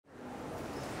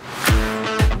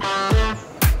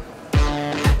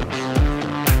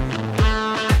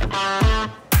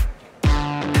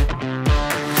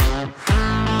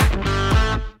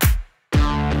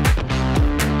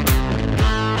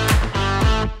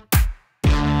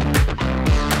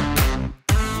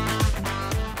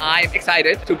I'm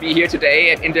excited to be here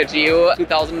today at INTERGEO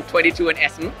 2022 in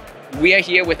Essen. We are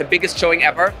here with the biggest showing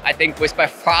ever. I think with by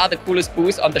far the coolest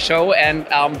booth on the show and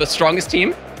the strongest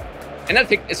team. And I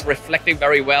think it's reflecting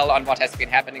very well on what has been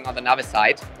happening on the NavVis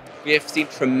side. We have seen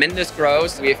tremendous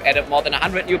growth. We've added more than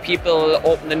 100 new people,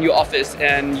 opened a new office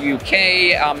in UK,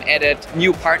 added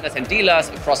new partners and dealers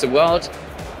across the world.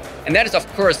 And that is, of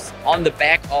course, on the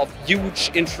back of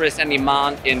huge interest and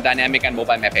demand in dynamic and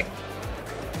mobile mapping.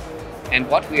 And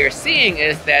what we are seeing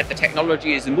is that the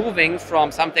technology is moving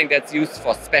from something that's used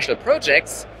for special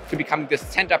projects to becoming the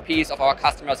centerpiece of our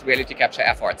customers' reality capture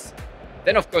efforts.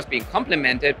 Then, of course, being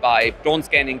complemented by drone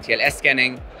scanning, TLS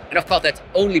scanning. And of course, that's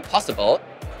only possible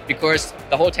because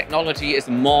the whole technology is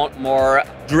more and more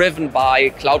driven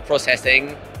by cloud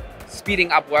processing,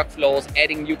 speeding up workflows,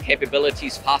 adding new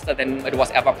capabilities faster than it was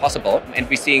ever possible. And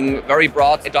we're seeing very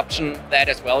broad adoption of that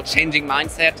as well, changing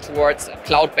mindset towards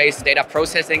cloud-based data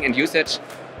processing and usage.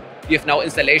 We have now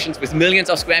installations with millions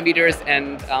of square meters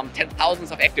and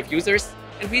 10,000s of active users.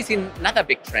 And we've seen another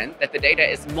big trend that the data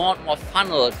is more and more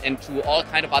funneled into all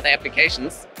kinds of other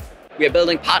applications. We are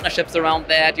building partnerships around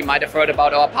that. You might have heard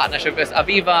about our partnership with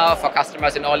Aviva for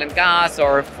customers in oil and gas,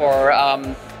 or for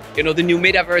the new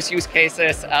metaverse use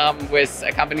cases with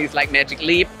companies like Magic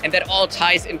Leap. And that all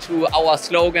ties into our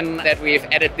slogan that we've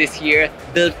added this year,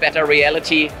 build better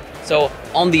reality. So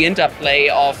on the interplay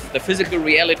of the physical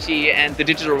reality and the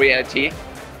digital reality,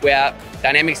 where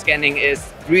dynamic scanning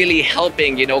is really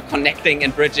helping, connecting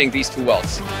and bridging these two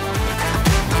worlds.